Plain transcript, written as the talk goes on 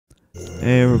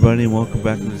Hey everybody, and welcome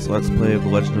back to this Let's Play of The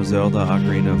Legend of Zelda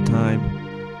Ocarina of Time.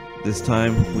 This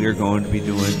time we are going to be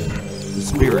doing the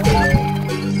Spirit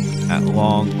Temple at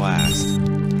long last.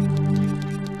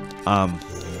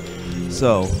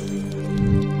 So,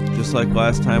 just like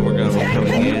last time, we're going to be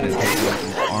coming in and taking out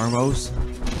these Armos.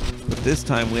 But this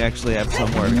time we actually have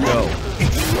somewhere to go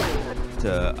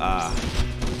to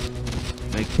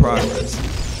make progress.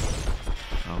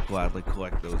 I'll gladly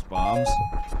collect those bombs.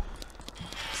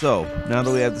 So, now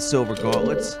that we have the silver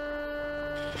gauntlets,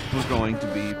 we're going to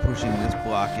be pushing this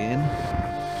block in.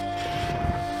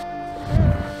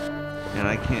 And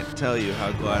I can't tell you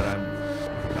how glad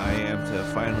I am to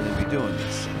finally be doing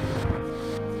this.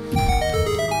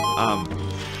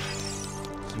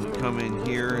 So we come in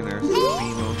here and there's some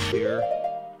Beamos here.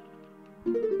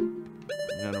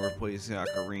 I'm gonna replace the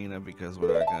Ocarina because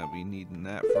we're not gonna be needing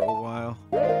that for a while.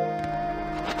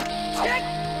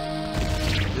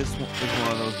 This one is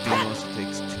one of those Beamos that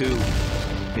takes 2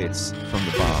 hits from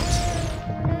the bombs.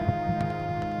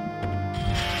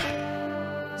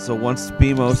 So once the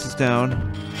Beamos is down,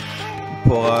 we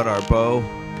pull out our bow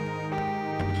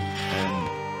and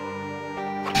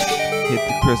hit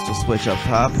the crystal switch up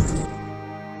top,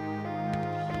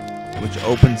 which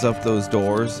opens up those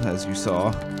doors, as you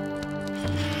saw.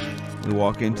 We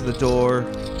walk into the door,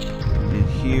 and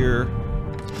here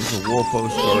is a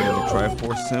Wolfos guarding the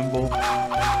Triforce symbol.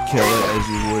 Kill it as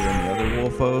you would any other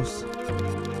Wolfos.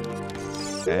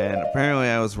 And apparently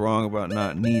I was wrong about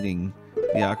not needing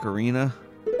the Ocarina.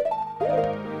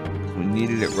 We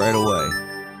needed it right away.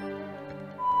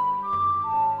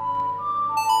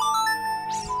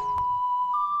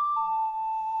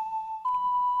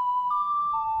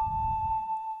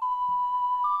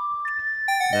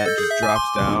 That just drops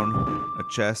down a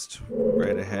chest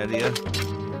right ahead of you.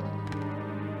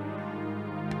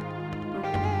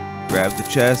 Grab the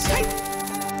chest.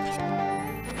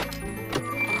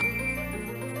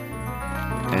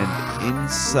 And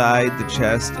inside the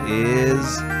chest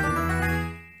is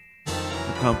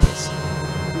the compass.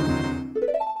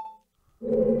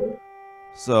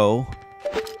 So,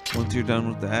 once you're done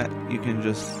with that, you can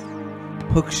just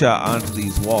hookshot onto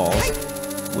these walls,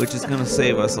 which is going to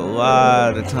save us a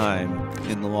lot of time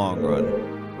in the long run.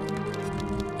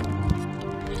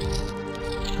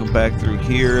 Come back through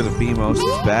here, the Beamos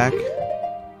is back.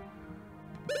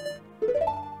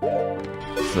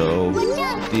 So,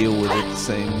 deal with it the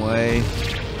same way.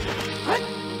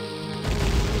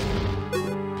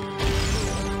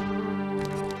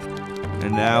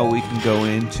 And now we can go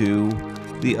into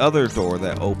the other door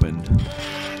that opened.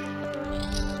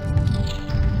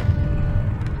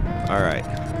 Alright.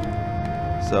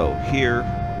 So, here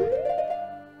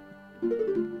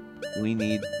we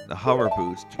need the hover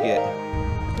boots to get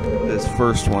this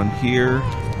first one here,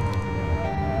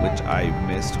 which I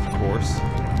missed, of course.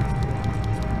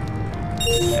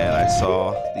 And I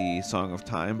saw the Song of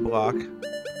Time block.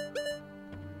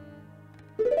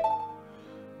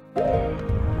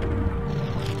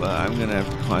 But I'm gonna have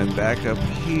to climb back up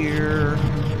here.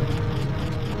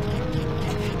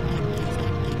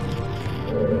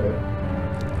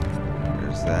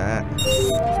 There's that.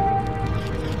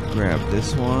 Grab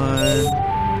this one.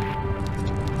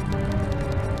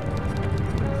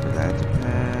 Wait for that to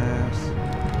pass.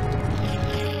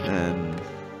 And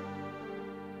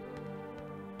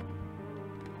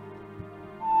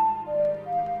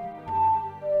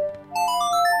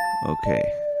okay.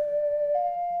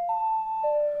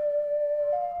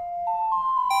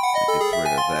 That gets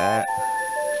rid of that.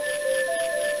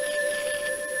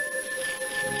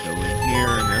 We go in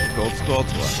here and there's Gold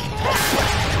Skulltula.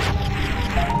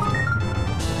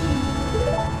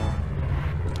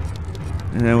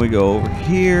 And then we go over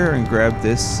here and grab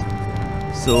this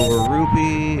silver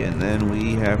rupee, and then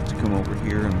we have to come over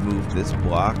here and move this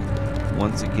block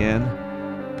once again.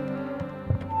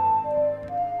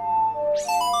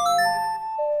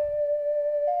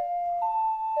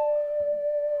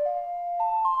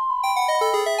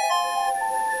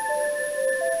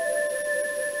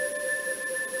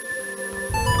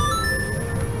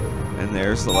 And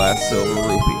there's the last silver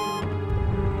rupee.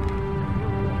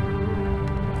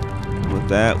 With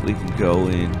that, we can go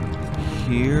in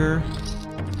here.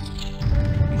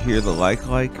 You hear the like,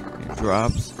 it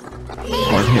drops.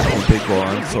 One hit from the big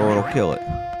one, so it'll kill it.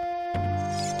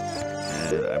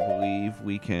 And I believe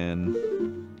we can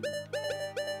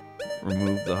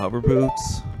remove the hover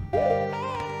boots.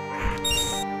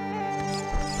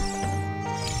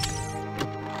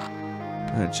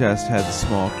 That chest had the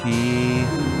small key.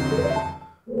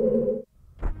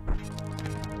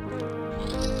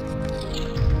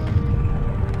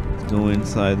 Go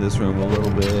inside this room a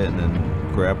little bit and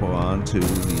then grapple onto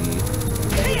the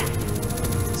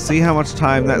See how much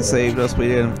time that saved us? We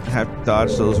didn't have to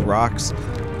dodge those rocks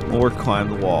or climb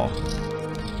the wall.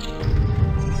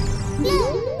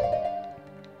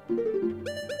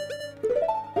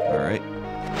 Alright.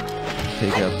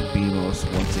 Take out the Beamos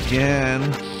once again.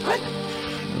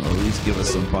 It'll at least give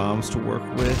us some bombs to work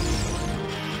with.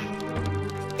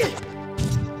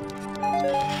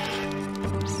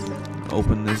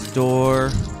 Open this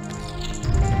door.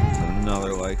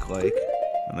 Another like.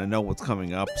 And I know what's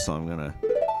coming up, so I'm gonna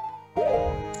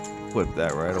equip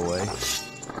that right away.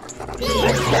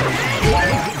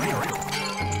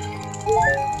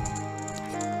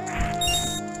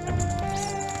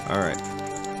 Alright.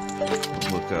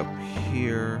 Look up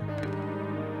here.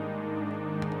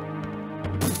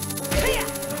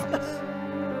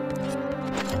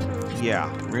 Yeah,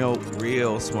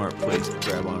 real smart place to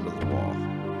grab onto the wall.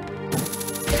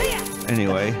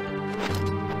 Anyway,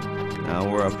 now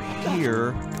we're up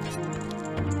here.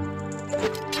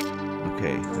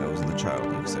 Okay, that was in the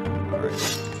Child Link segment. Alright.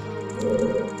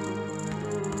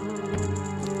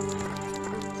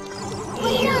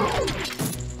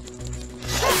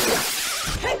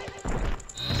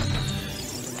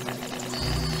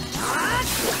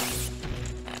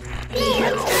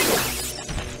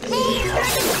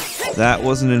 That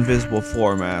was an invisible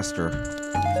floor master.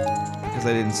 Because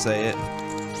I didn't say it.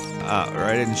 Or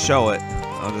I didn't show it.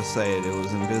 I'll just say it. It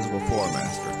was invisible floor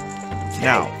master.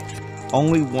 Now,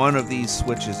 only one of these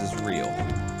switches is real.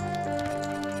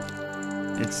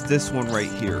 It's this one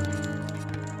right here.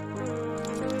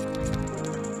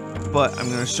 But I'm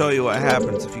going to show you what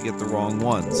happens if you get the wrong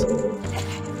ones.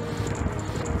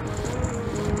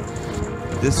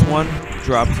 This one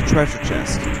drops a treasure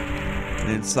chest.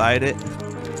 And inside it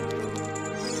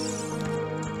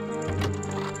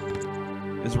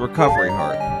is a recovery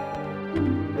heart.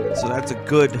 So that's a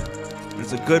good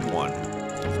one.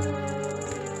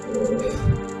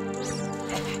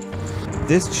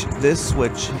 This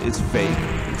switch is fake.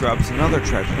 It drops another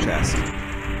treasure chest.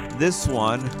 This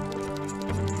one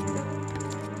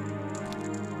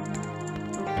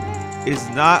is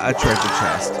not a treasure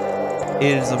chest.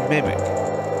 It is a mimic.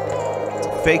 It's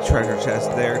a fake treasure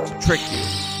chest there to trick you.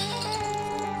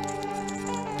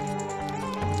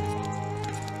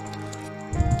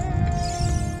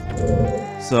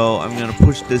 So I'm going to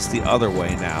push this the other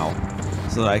way now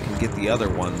so that I can get the other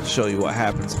one to show you what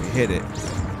happens if you hit it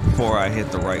before I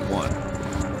hit the right one.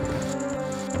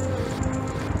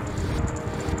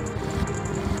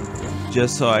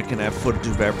 Just so I can have footage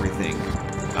of everything,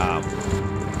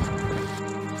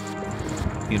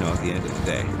 you know, at the end of the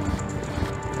day.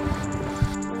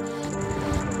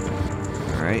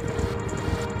 Alright.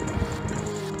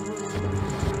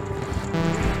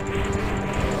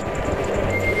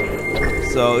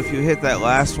 So if you hit that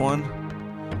last one,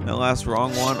 that last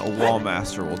wrong one, a wall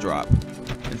master will drop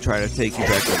and try to take you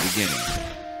back to the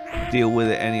beginning. Deal with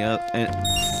it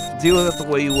deal with it the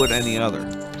way you would any other.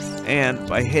 And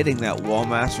by hitting that wall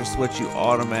master switch, you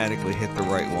automatically hit the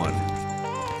right one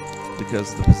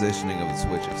because of the positioning of the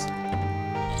switches.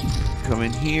 Come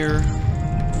in here.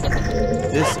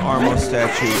 This Armo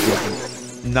statue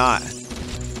is not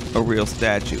a real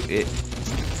statue. It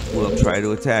will try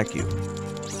to attack you.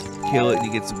 Kill it and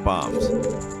you get some bombs.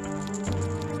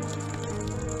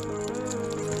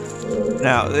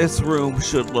 Now, this room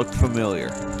should look familiar.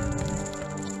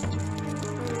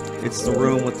 It's the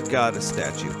room with the goddess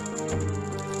statue.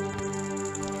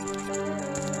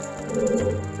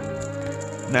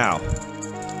 Now,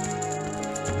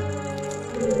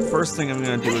 first thing I'm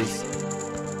going to do is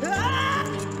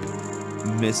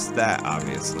miss that,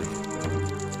 obviously.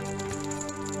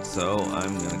 So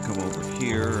I'm going to come over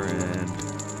here and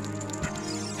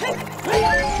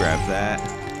grab that.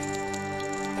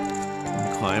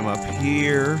 And climb up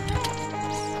here.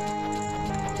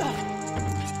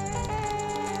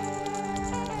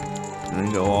 And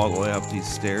then go all the way up these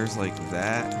stairs like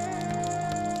that.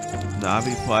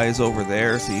 Navi flies over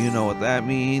there, so you know what that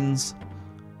means.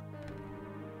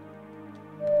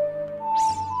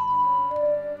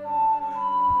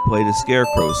 Play the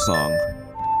Scarecrow song.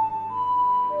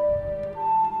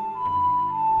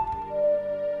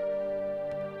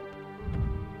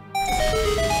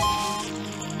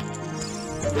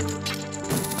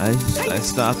 I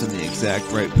stopped in the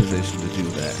exact right position to do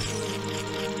that.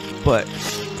 But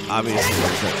obviously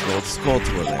there's that gold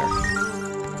sculpture there.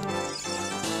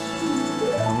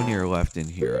 How many are left in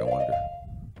here, I wonder?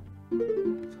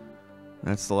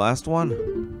 That's the last one?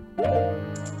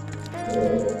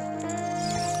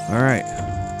 Alright.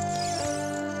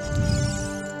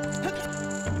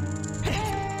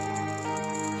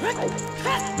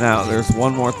 Now, there's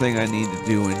one more thing I need to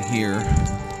do in here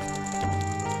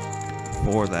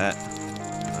before that.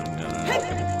 I'm gonna...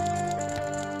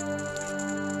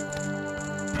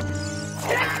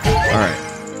 Alright.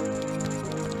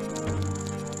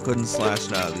 Couldn't slash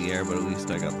it out of the air, but at least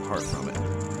I got the heart from it.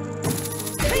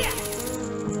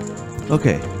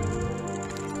 Okay.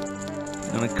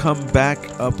 I'm gonna come back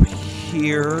up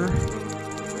here.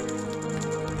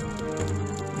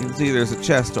 You can see there's a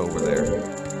chest over there.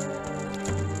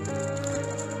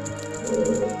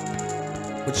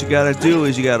 What you gotta do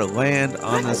is you gotta land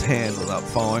on this hand without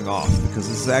falling off, because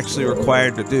this is actually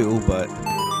required to do, but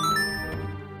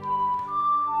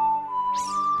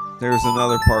there's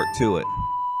another part to it.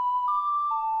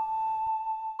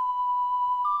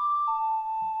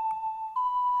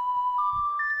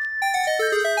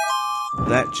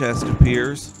 That chest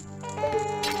appears,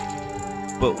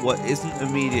 but what isn't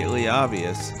immediately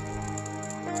obvious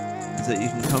is that you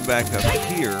can come back up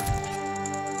here,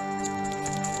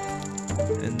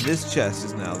 and this chest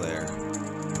is now there.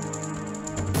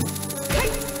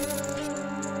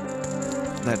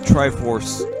 That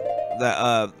Triforce,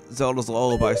 that Zelda's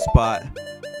Lullaby spot,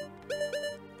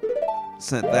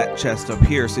 sent that chest up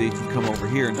here so you can come over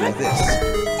here and do this.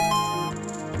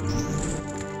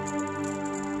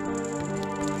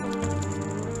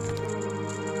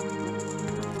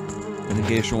 And in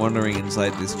case you're wondering,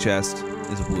 inside this chest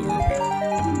is a blue rupee.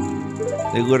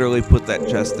 They literally put that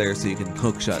chest there so you can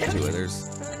hookshot to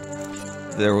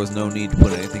it. There was no need to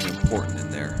put anything important in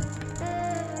there.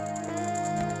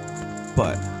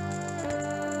 But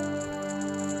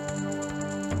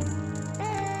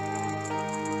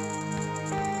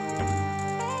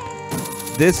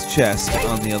this chest,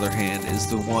 on the other hand, is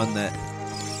the one that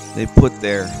they put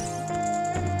there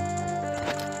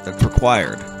that's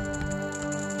required.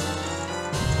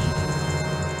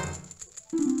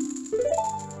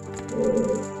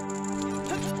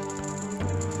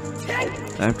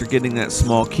 After getting that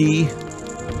small key,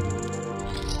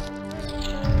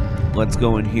 let's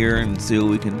go in here and see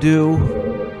what we can do.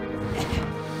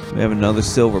 We have another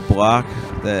silver block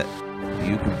that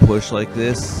you can push like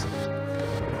this.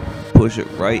 Push it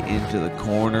right into the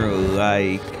corner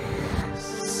like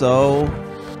so.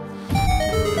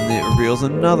 And it reveals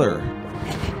another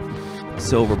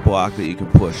silver block that you can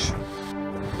push.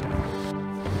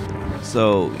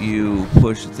 So you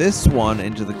push this one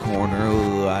into the corner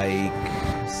like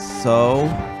so.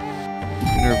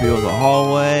 It reveals a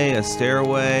hallway, a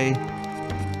stairway,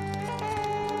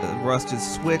 a rusted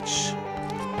switch,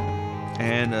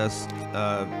 and a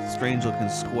strange looking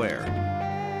square.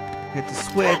 Hit the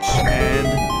switch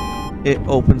and it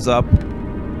opens up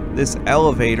this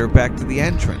elevator back to the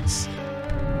entrance.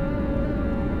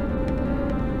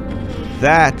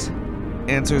 That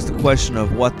answers the question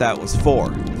of what that was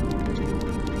for.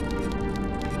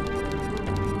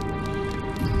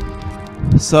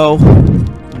 So,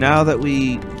 now that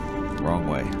we... Wrong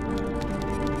way.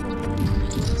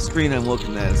 The screen I'm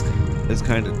looking at is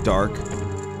kind of dark.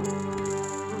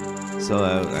 So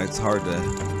it's hard to...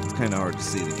 It's kind of hard to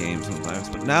see the game sometimes.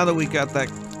 But now that we got now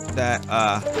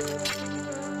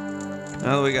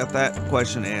that we got that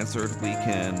question answered, we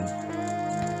can...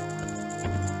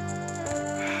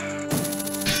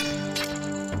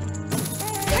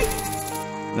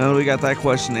 Now that we got that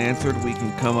question answered, we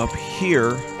can come up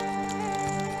here.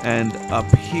 And up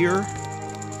here,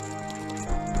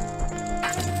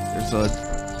 there's a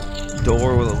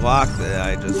door with a lock that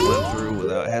I just went through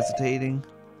without hesitating.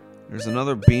 There's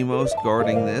another Beamos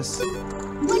guarding this.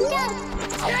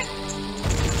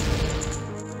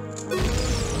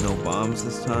 No bombs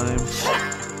this time.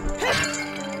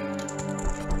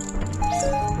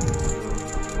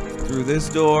 Through this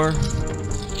door,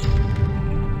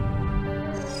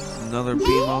 another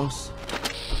Beamos.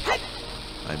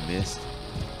 I missed.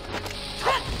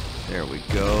 There we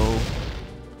go.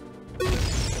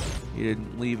 He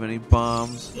didn't leave any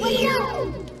bombs. Alright.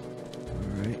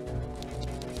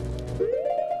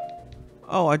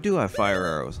 Oh, I do have fire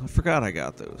arrows. I forgot I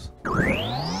got those.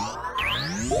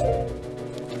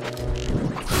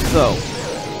 So,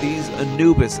 these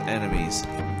Anubis enemies,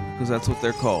 because that's what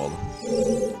they're called,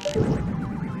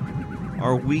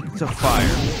 are weak to fire.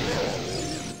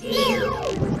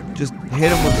 Just hit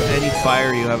them with any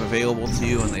fire you have available to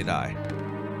you and they die.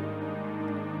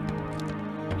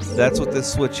 That's what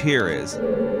this switch here is.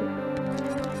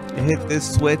 You hit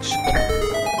this switch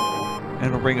and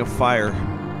it'll bring a fire.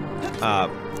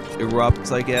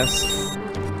 Erupts, I guess.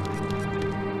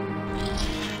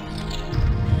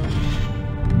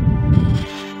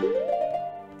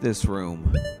 This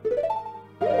room.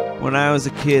 When I was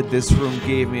a kid, this room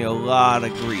gave me a lot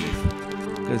of grief.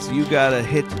 Because you gotta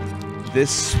hit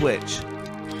this switch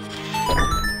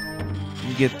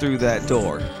can get through that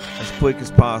door as quick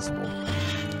as possible.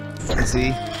 You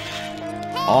see?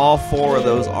 All 4 of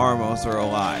those Armos are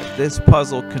alive. This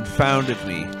puzzle confounded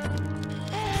me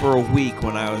for a week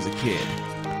when I was a kid,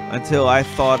 until I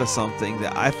thought of something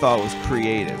that I thought was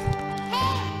creative.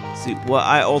 See, what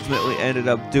I ultimately ended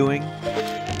up doing,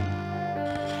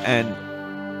 and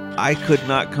I could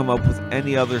not come up with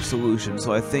any other solution,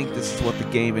 so I think this is what the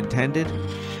game intended.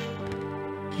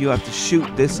 You have to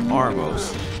shoot this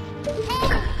Armos,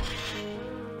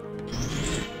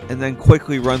 and then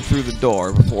quickly run through the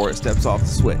door before it steps off the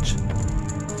switch.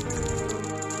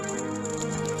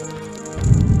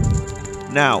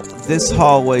 Now, this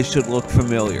hallway should look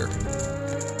familiar.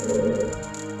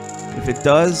 If it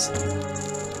does,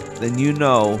 then you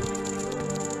know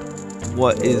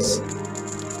what is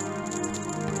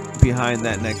behind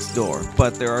that next door.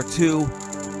 But there are two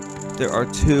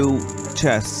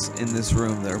chests in this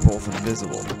room that are both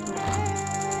invisible.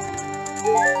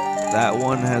 That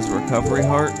one has a recovery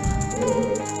heart.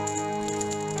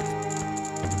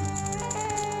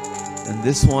 And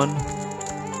this one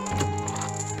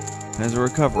has a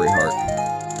recovery heart.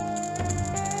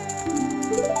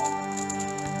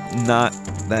 Not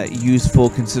that useful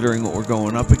considering what we're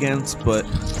going up against, but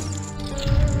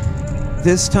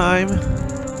this time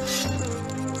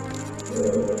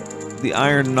the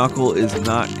iron knuckle is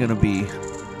not going to be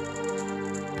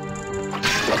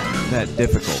that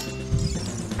difficult.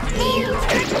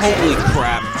 Holy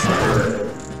crap.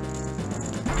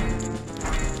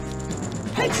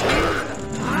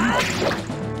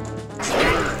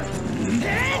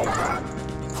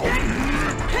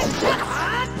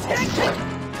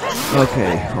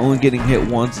 Okay, only getting hit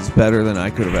once is better than I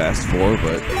could have asked for,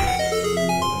 but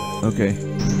okay.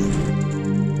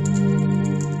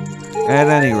 At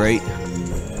any rate,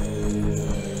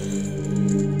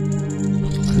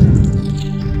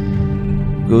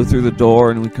 go through the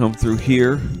door and we come through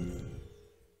here.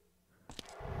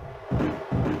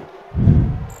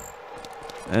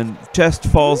 And the chest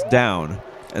falls down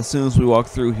as soon as we walk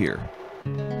through here.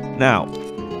 Now,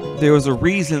 there was a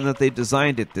reason that they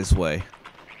designed it this way.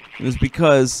 It was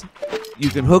because you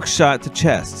can hook shot to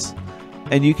chests,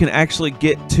 and you can actually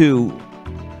get to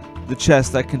the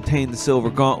chests that contain the silver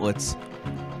gauntlets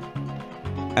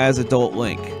as Adult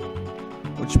Link.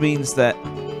 Which means that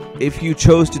if you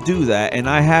chose to do that, and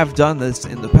I have done this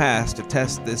in the past to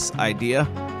test this idea,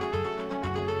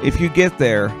 if you get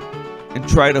there and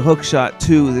try to hookshot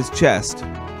to this chest,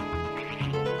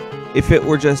 if it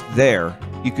were just there,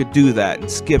 you could do that and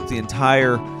skip the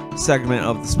entire segment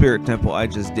of the Spirit Temple I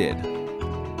just did.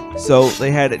 So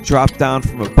they had it drop down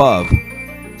from above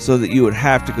so that you would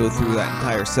have to go through that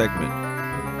entire segment.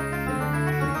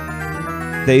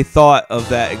 They thought of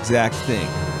that exact thing.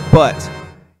 But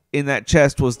in that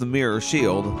chest was the mirror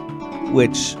shield,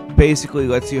 which basically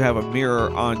lets you have a mirror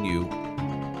on you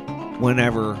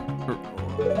whenever,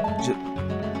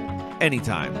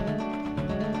 anytime.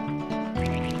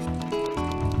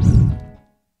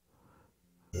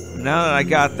 Now that I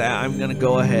got that, I'm going to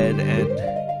go ahead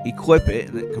and equip it,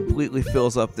 and it completely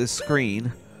fills up this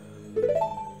screen.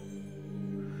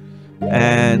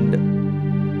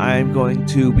 And I'm going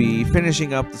to be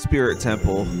finishing up the Spirit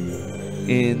Temple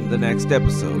in the next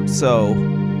episode. So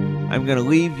I'm going to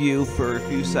leave you for a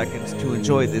few seconds to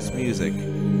enjoy this music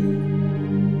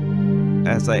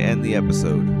as I end the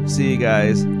episode. See you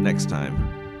guys next time.